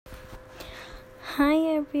Hi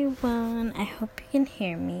everyone, I hope you can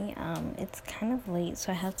hear me. It's kind of late,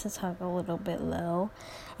 so I have to talk a little bit low.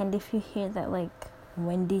 And if you hear that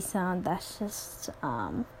windy sound, that's just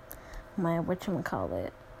my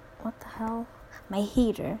whatchamacallit. What the hell? My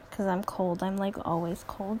heater, because I'm cold. I'm always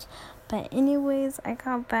cold. But anyways, I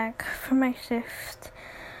got back from my shift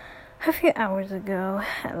a few hours ago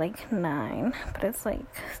at 9, but it's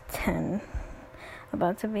 10,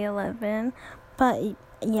 about to be 11. But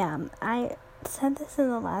yeah, I said this in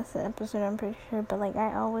the last episode, I'm pretty sure, but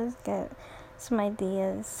I always get some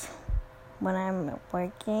ideas when I'm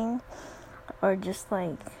working, or just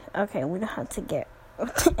okay, we don't have to get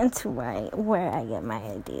into where I get my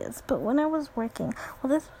ideas. But when I was working,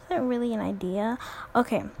 well, this wasn't really an idea.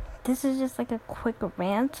 Okay, this is just a quick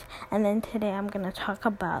rant, and then today I'm gonna talk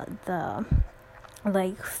about the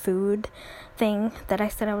food thing that I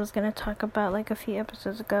said I was gonna talk about a few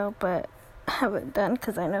episodes ago, but haven't done,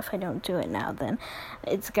 because I know if I don't do it now, then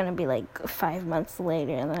it's gonna be 5 months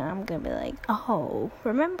later, and then I'm gonna be oh,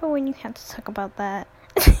 remember when you had to talk about that?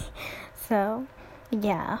 So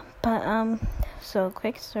yeah, but so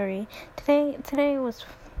quick story. Today was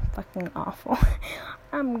fucking awful.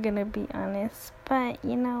 I'm gonna be honest, but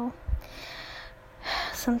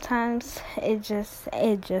sometimes it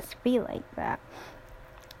just be like that.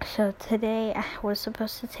 So today I was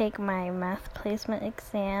supposed to take my math placement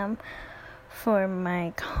exam for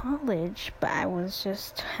my college, but I was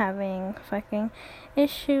just having fucking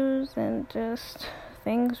issues, and just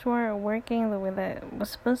things weren't working the way that it was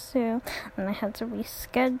supposed to, and I had to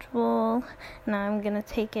reschedule. Now I'm gonna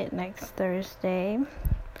take it next Thursday,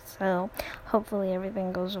 so hopefully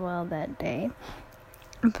everything goes well that day.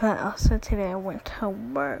 But also today I went to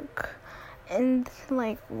work, and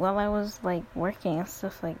while I was working and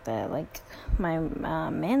stuff like that, my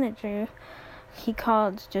manager, he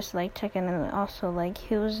called just checking in, and also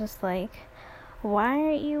he was just why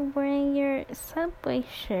aren't you wearing your Subway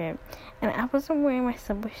shirt? And I wasn't wearing my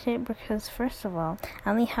Subway shirt because, first of all,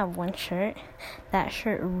 I only have one shirt. That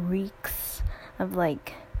shirt reeks of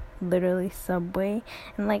literally Subway,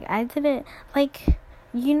 and I didn't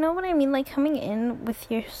you know what I mean, coming in with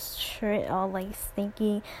your shirt all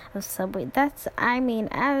stinky of Subway. That's,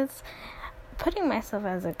 as putting myself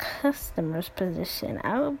as a customer's position,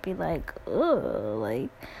 I would be ugh,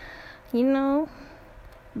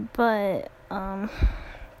 but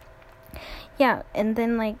yeah. And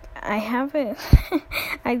then I haven't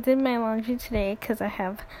I did my laundry today because I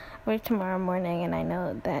have work tomorrow morning, and I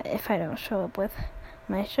know that if I don't show up with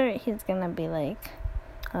my shirt, he's gonna be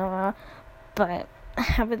but I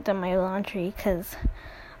haven't done my laundry because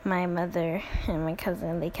my mother and my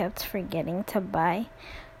cousin, they kept forgetting to buy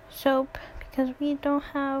soap, because we don't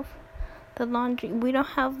have the laundry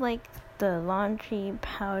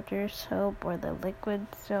powder soap or the liquid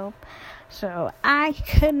soap. So I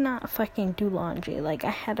could not fucking do laundry. I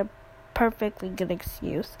had a perfectly good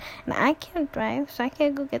excuse, and I can't drive, so I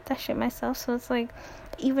can't go get that shit myself. So it's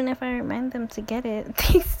even if I remind them to get it,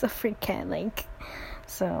 they still forget.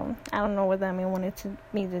 So I don't know what that wanted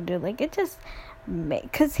me to do. It just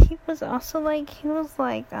because he was also why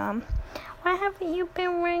haven't you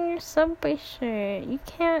been wearing your Subway shirt? You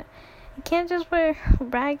can't just wear a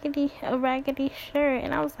raggedy shirt.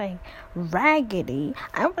 And I was raggedy?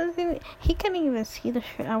 He couldn't even see the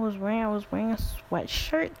shirt I was wearing. I was wearing a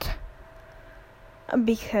sweatshirt.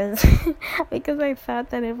 Because I thought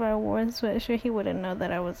that if I wore a sweatshirt, he wouldn't know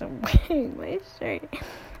that I wasn't wearing my shirt.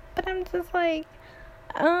 But I'm just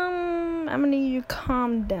I'm gonna need you to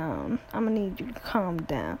calm down.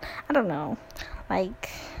 I don't know.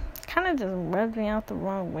 Kind of just rubbed me out the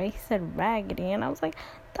wrong way. He said raggedy, and I was the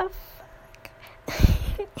fuck?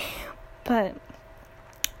 But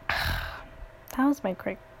that was my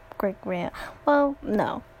quick rant. Well,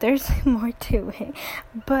 no, there's more to it.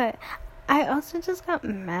 But I also just got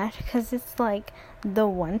mad because it's the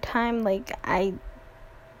one time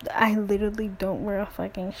I literally don't wear a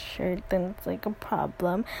fucking shirt, then it's a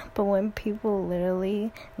problem. But when people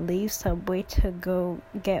literally leave Subway to go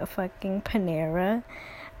get fucking Panera,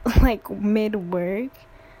 mid-work,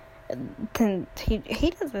 then he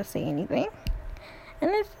doesn't say anything. And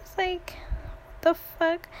it's just what the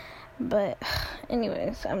fuck? But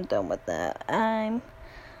anyways, I'm done with that. I'm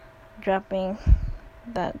dropping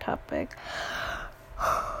that topic.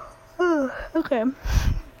 Okay.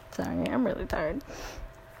 Sorry, I'm really tired.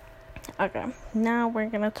 Okay, now we're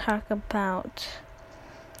gonna talk about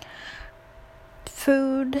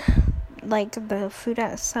food, the food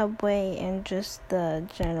at Subway, and just the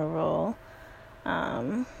general,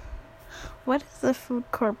 what is the food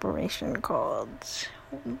corporation called?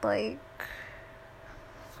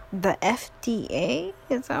 the FDA,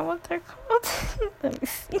 is that what they're called? Let me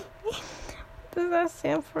see. What does that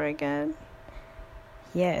stand for again?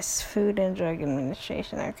 Yes, Food and Drug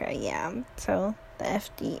Administration. Okay, yeah. So the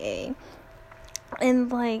FDA.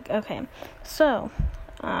 And okay, so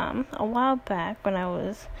a while back when I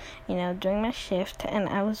was, doing my shift, and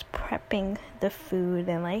I was prepping the food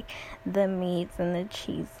and the meats and the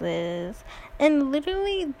cheeses, and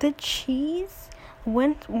literally the cheese,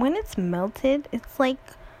 when it's melted, it's like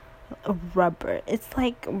rubber. It's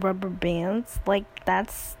like rubber bands.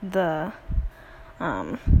 That's the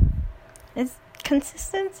is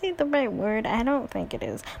consistency the right word? I don't think it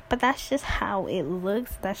is, but that's just how it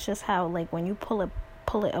looks. That's just how when you pull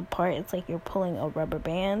it apart, it's like you're pulling a rubber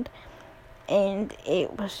band, and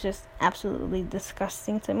it was just absolutely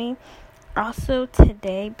disgusting to me. Also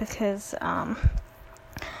today, because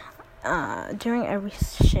during every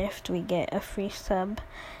shift we get a free sub,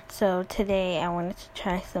 so today I wanted to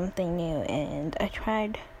try something new, and I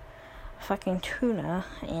tried fucking tuna,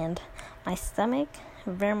 and my stomach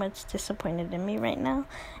very much disappointed in me right now,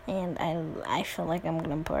 and I feel like I'm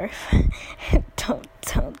gonna barf.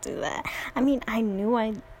 don't do that. I mean, I knew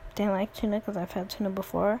I didn't like tuna because I've had tuna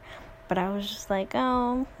before, but I was just like,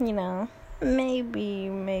 oh, maybe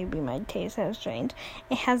my taste has changed.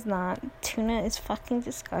 It has not. Tuna is fucking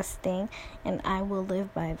disgusting, and I will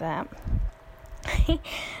live by that.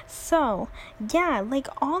 So yeah,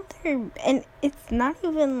 all their, and it's not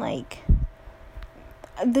even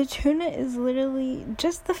the tuna is literally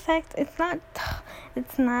just the fact, it's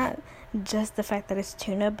not just the fact that it's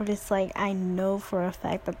tuna, but it's I know for a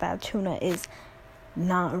fact that tuna is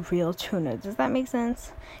not real tuna. Does that make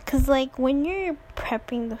sense? Because when you're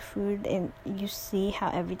prepping the food and you see how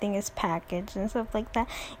everything is packaged and stuff like that,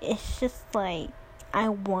 it's just I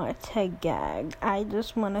want to gag. I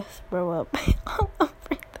just want to throw up all over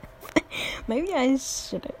this. Maybe I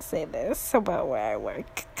shouldn't say this about where I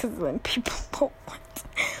work, because then people won't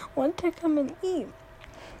want to come and eat.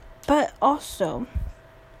 But also,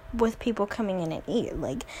 with people coming in and eat,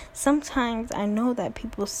 sometimes I know that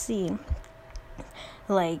people see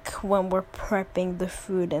when we're prepping the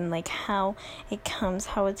food and how it comes,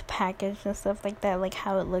 how it's packaged and stuff like that,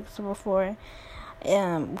 how it looks before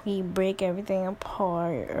we break everything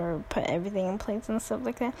apart or put everything in place and stuff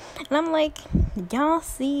like that. And I'm y'all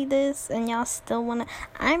see this and y'all still wanna,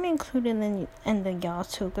 I'm included in the y'all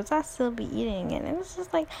too, because I still be eating it, and it's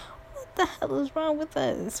just what the hell is wrong with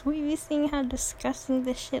us? We be seeing how disgusting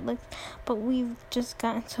this shit looks, but we've just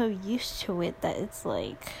gotten so used to it that it's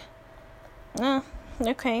okay, I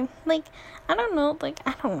don't know,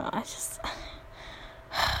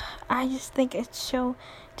 I just think it's so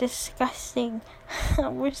disgusting.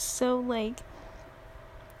 We're so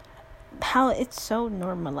how it's so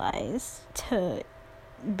normalized to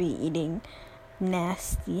be eating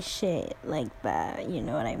nasty shit like that, you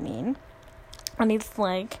know what I mean? And it's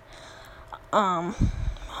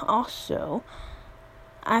also,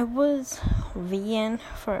 I was vegan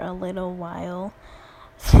for a little while.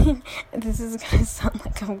 This is gonna sound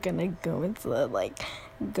like I'm gonna go into a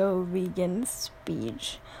go vegan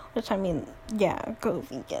speech, which I mean, yeah, go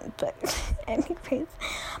vegan, but anyways,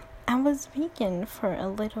 I was vegan for a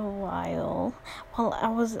little while. Well, I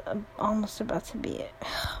was almost about to be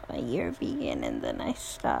a year vegan, and then I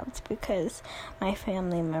stopped because my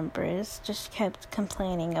family members just kept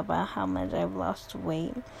complaining about how much I've lost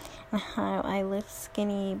weight and how I look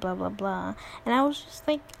skinny, blah blah blah. And I was just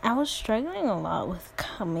I was struggling a lot with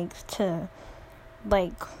coming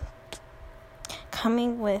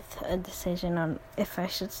with a decision on if I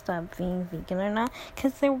should stop being vegan or not,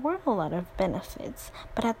 because there were a lot of benefits,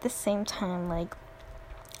 but at the same time,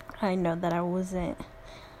 I know that I wasn't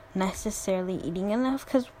necessarily eating enough,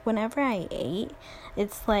 because whenever I ate,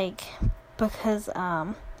 it's because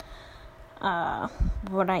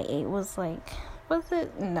what I ate was was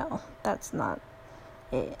it? No, that's not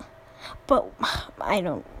it. But I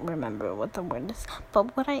don't remember what the word is.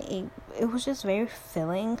 But what I ate, it was just very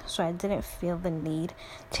filling, so I didn't feel the need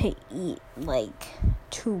to eat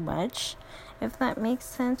too much, if that makes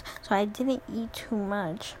sense. So I didn't eat too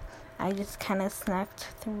much. I just kind of snacked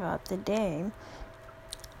throughout the day.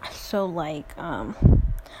 So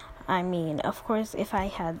I mean, of course, if I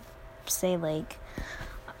had, say,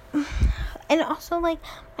 and also, my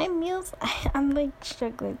meals, I'm,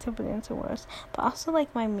 struggling to put into words, but also,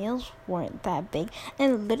 my meals weren't that big,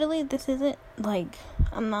 and literally, this isn't,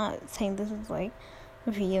 I'm not saying this is,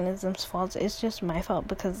 veganism's fault, it's just my fault,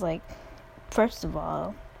 because, first of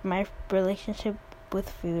all, my relationship with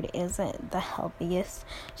food isn't the healthiest,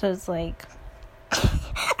 so it's, I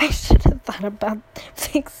should have thought about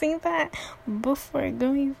fixing that before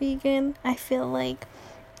going vegan. I feel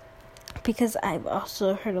because I've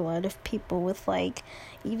also heard a lot of people with like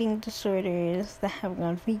eating disorders that have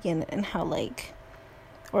gone vegan, and how like,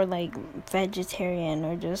 or like vegetarian,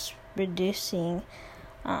 or just reducing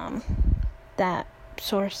that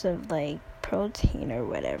source of like protein or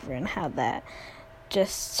whatever, and how that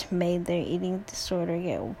just made their eating disorder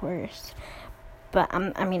get worse. But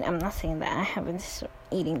I'm not saying that I have an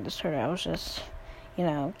eating disorder. I was just,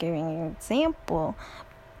 giving an example.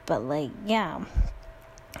 But like, yeah,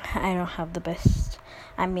 I don't have the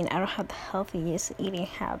healthiest eating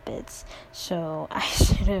habits, so I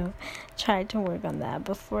should have tried to work on that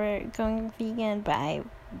before going vegan. But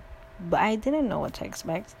I didn't know what to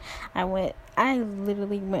expect. I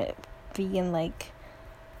literally went vegan like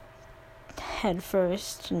head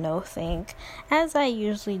first, no think, as I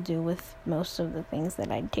usually do with most of the things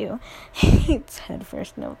that I do. It's head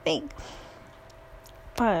first, no think.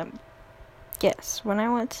 But yes, when I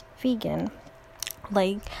went vegan,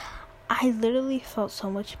 like, I literally felt so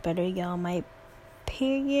much better, y'all. My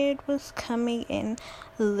period was coming in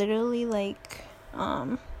literally like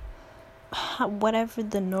whatever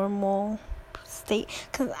the normal state,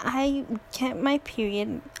 because I get my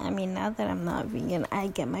period, now that I'm not vegan, I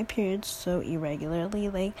get my period so irregularly.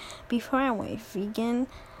 Like, before I went vegan,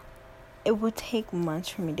 it would take months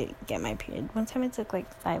for me to get my period. One time it took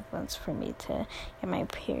like 5 months for me to get my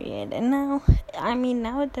period, and now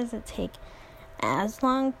it doesn't take as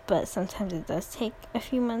long, but sometimes it does take a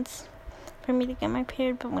few months for me to get my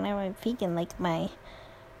period. But when I went vegan, like, my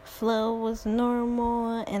flow was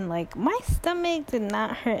normal, and like, my stomach did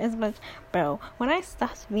not hurt as much. Bro, when I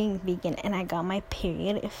stopped being vegan and I got my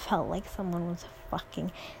period, it felt like someone was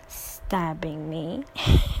fucking stabbing me.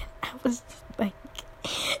 I was just like,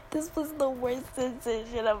 this was the worst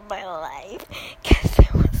decision of my life, because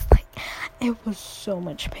it was so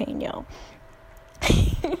much pain, y'all.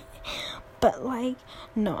 But like,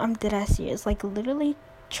 no, I'm dead ass serious. Like, literally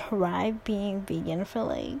try being vegan for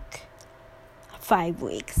like 5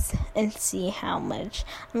 weeks and see how much.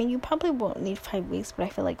 You probably won't need 5 weeks, but I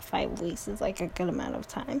feel like 5 weeks is like a good amount of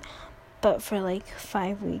time. But for like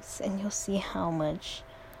 5 weeks, and you'll see how much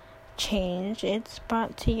change it's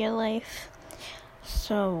brought to your life.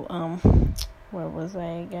 So, where was I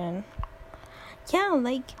again? Yeah,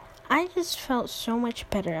 like, I just felt so much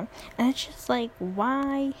better. And it's just like,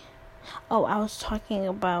 why? Oh, I was talking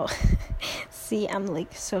about, see, I'm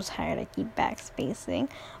like so tired, I keep backspacing.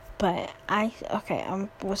 But I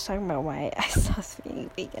was talking about why I stopped being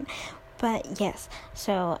vegan. But yes,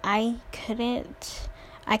 so I can't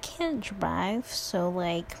drive, so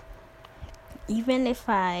like, even if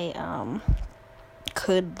I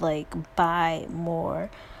could like buy more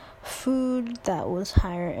food that was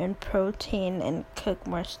higher in protein and cook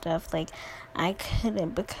more stuff, like, I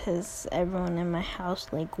couldn't, because everyone in my house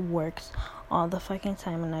like works all the fucking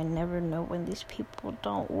time, and I never know when these people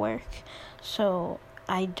don't work, so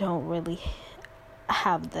I don't really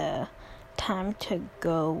have the time to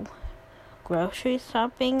go grocery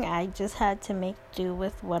shopping. I just had to make do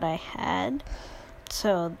with what I had.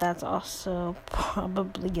 So that's also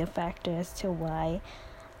probably a factor as to why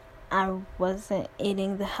I wasn't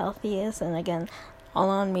eating the healthiest. And again, all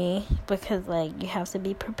on me, because like, you have to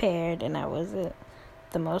be prepared, and I wasn't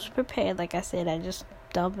the most prepared. Like I said, I just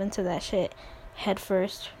dove into that shit head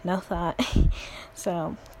first, no thought.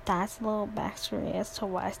 So that's a little backstory as to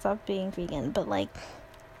why I stopped being vegan. But like,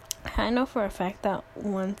 I know for a fact that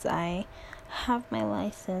once I have my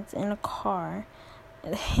license in a car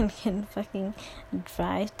and can fucking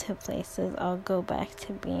drive to places, I'll go back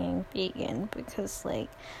to being vegan, because like,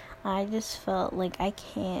 I just felt like I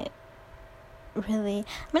can't really,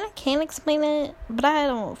 I can't explain it, but I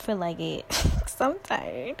don't feel like it, because I'm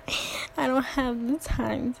tired. I don't have the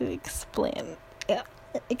time to explain it.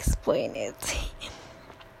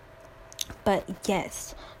 But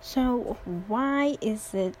yes, so why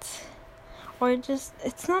is it, or just,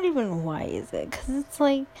 it's not even why is it, because it's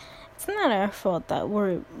like, it's not our fault that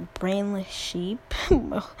we're brainless sheep,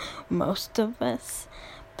 most of us,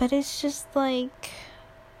 but it's just like,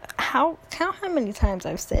 count how many times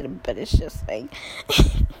I've said it, but it's just like,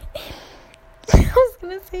 I was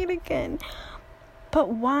gonna say it again, but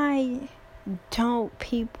why are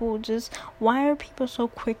people so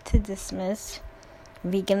quick to dismiss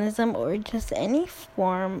veganism, or just any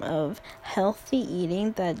form of healthy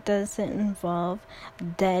eating that doesn't involve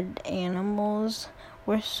dead animals?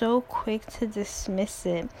 We're so quick to dismiss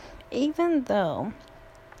it, even though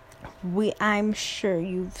I'm sure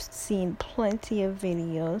you've seen plenty of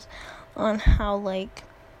videos on how like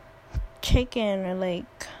chicken or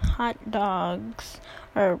like hot dogs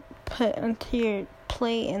are put into your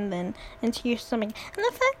plate and then into your stomach, and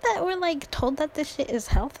the fact that we're like told that this shit is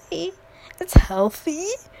healthy, It's healthy?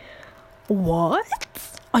 What?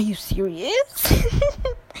 Are you serious?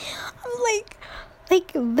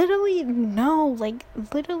 I'm literally, no. Like,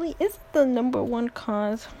 literally, it's the number one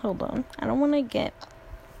cause. Hold on. I don't want to get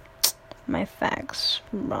my facts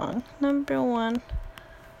wrong. Number one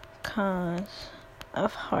cause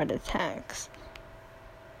of heart attacks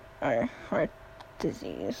or heart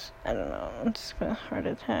disease. I don't know. It's a heart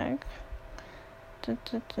attack.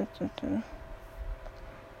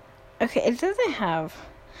 Okay, it doesn't have.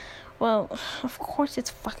 Well, of course it's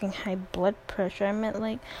fucking high blood pressure. I meant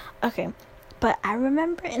like, okay, but I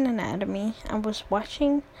remember in anatomy, I was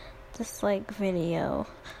watching this like video.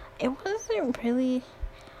 It wasn't really.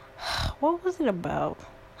 What was it about?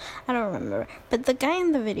 I don't remember. But the guy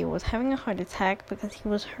in the video was having a heart attack because he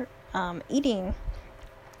was eating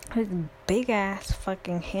his big ass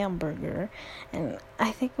fucking hamburger, and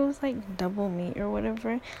I think it was like double meat or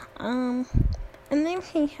whatever. And then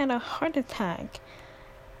he had a heart attack,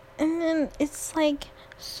 and then it's like,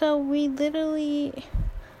 so we literally.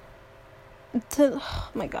 Oh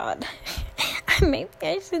my god, maybe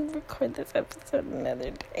I should record this episode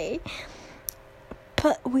another day.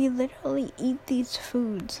 But we literally eat these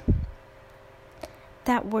foods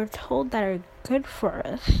that we're told that are good for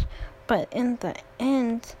us, but in the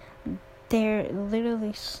end, they're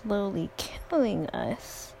literally slowly killing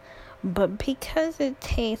us. But because it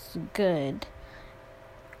tastes good,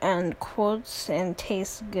 and quotes and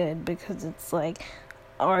tastes good because it's like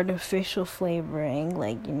artificial flavoring,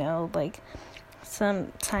 like, you know, like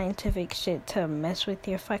some scientific shit to mess with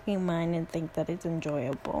your fucking mind and think that it's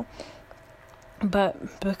enjoyable. But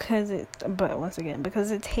once again, because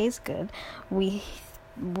it tastes good, we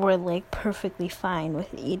were like perfectly fine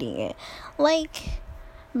with eating it. Like,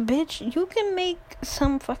 bitch, you can make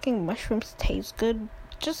some fucking mushrooms taste good.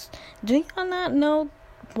 Just, do y'all not know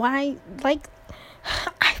why? Like,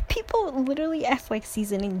 people literally act like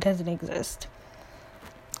seasoning doesn't exist.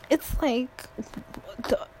 It's like,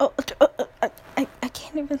 I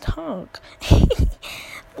can't even talk.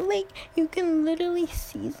 Like, you can literally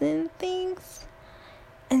season things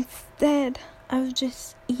instead of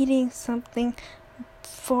just eating something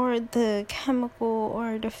for the chemical or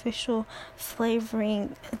artificial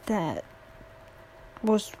flavoring that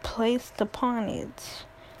was placed upon it.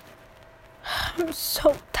 I'm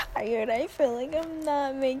so tired. I feel like I'm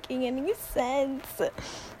not making any sense.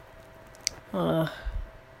 I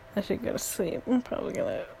should go to sleep.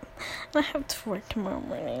 I have to work tomorrow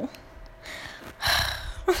morning.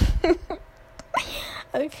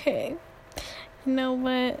 Okay. You know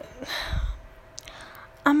what?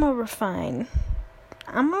 I'm gonna refine.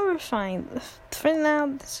 For now,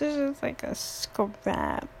 this is just like a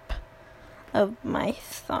scrap of my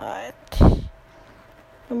thought.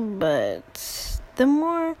 But the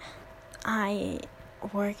more I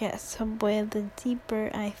work at Subway, the deeper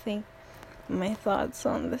I think my thoughts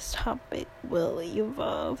on this topic will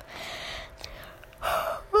evolve.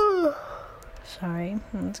 Sorry,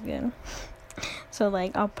 that's good. So,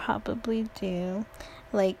 like, I'll probably do,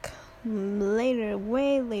 like, later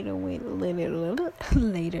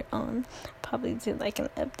on, probably do, like, an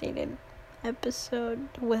updated episode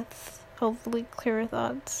with, hopefully, clearer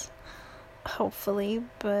thoughts. Hopefully,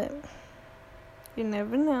 but you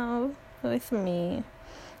never know with me.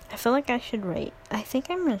 I feel like I should write, I think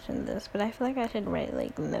I mentioned this, but I feel like I should write,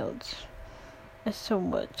 like, notes as to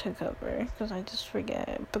what to cover, because I just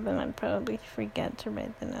forget, but then I'd probably forget to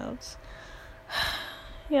write the notes.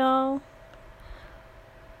 Y'all,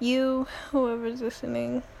 whoever's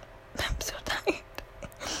listening, I'm so tired.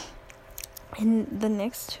 And the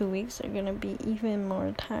next 2 weeks are gonna be even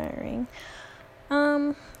more tiring.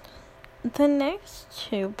 The next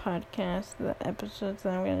 2 podcasts, the episodes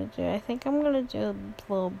that I'm gonna do, I think I'm gonna do a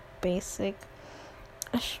little basic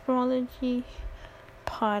astrology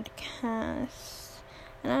podcast.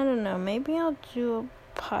 And I don't know, maybe I'll do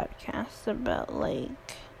a podcast about, like,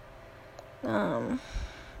 what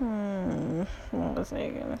was I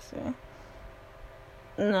gonna say?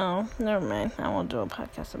 No, never mind. I won't do a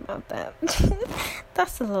podcast about that.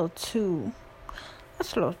 That's a little too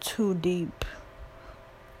deep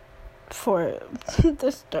for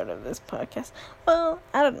the start of this podcast. Well,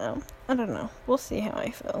 I don't know. We'll see how I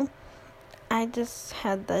feel. I just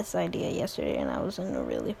had this idea yesterday, and I was in a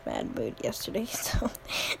really bad mood yesterday, so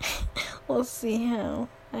we'll see how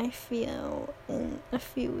I feel in a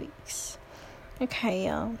few weeks. Okay,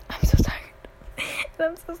 y'all. I'm so tired. And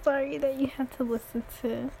I'm so sorry that you had to listen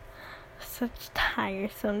to such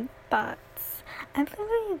tiresome thoughts. I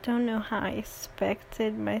literally don't know how I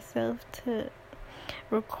expected myself to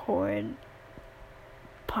record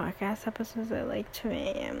podcast episodes at like 2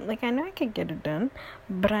 a.m. Like, I know I could get it done,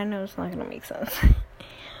 but I know it's not gonna make sense.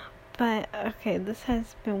 But, okay, this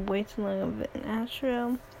has been way too long of an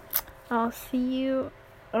outro. I'll see you,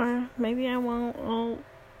 or maybe I won't. I'll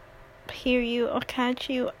hear you or catch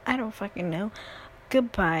you. I don't fucking know.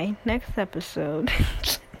 Goodbye. Next episode.